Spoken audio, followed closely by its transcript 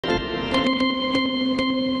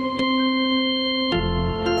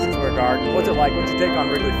Garden. What's it like? What's your take on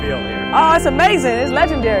Wrigley Field here? Oh, it's amazing. It's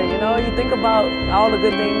legendary. You know, you think about all the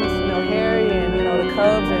good things, you know, Harry and, you know, the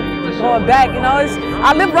Cubs and going back, you know,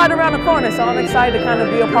 I live right around the corner, so I'm excited to kind of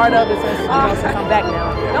be a part of it since, since I'm back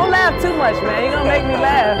now. Don't laugh too much, man. You're going to make me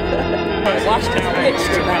laugh. Watch this pitch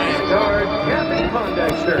tonight. Guard Cappie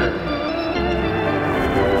Pondexter.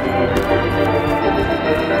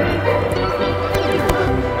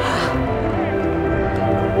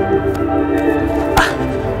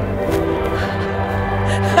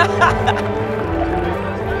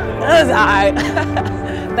 That was all right.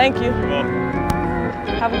 Thank you.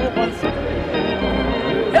 Have a good one.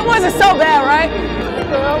 It wasn't so bad, right?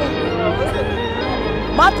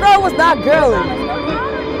 My throw was not girly.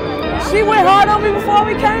 She went hard on me before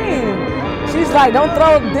we came. She's like, don't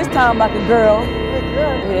throw this time like a girl.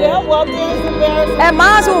 Yeah, well, there's embarrassing. And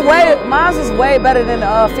mine's was way better than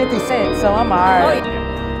 50 Cent, so I'm all right.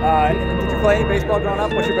 Did you play any baseball growing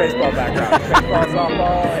up? What's your baseball background? Baseball,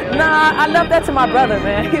 softball? Nah, I left that to my brother,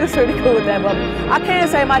 man. He was pretty cool with that. But I can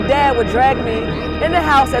say my dad would drag me in the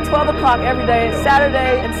house at 12 o'clock every day,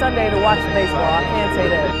 Saturday and Sunday, to watch baseball. I can say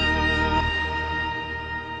that.